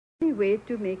only way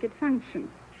to make it function.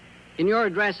 In your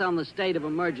address on the state of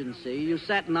emergency, you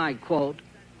said, and I quote,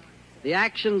 "The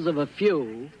actions of a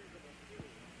few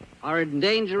are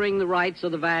endangering the rights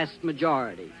of the vast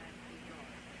majority."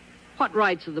 What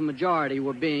rights of the majority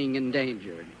were being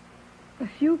endangered? A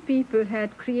few people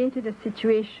had created a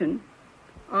situation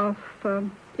of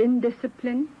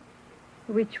indiscipline,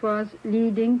 which was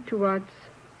leading towards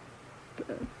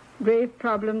grave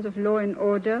problems of law and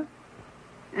order.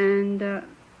 And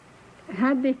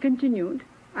had they continued,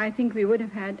 I think we would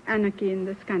have had anarchy in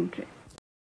this country.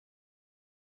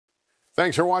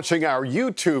 Thanks for watching our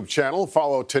YouTube channel.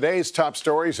 Follow today's top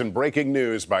stories and breaking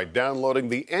news by downloading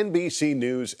the NBC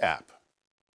News app.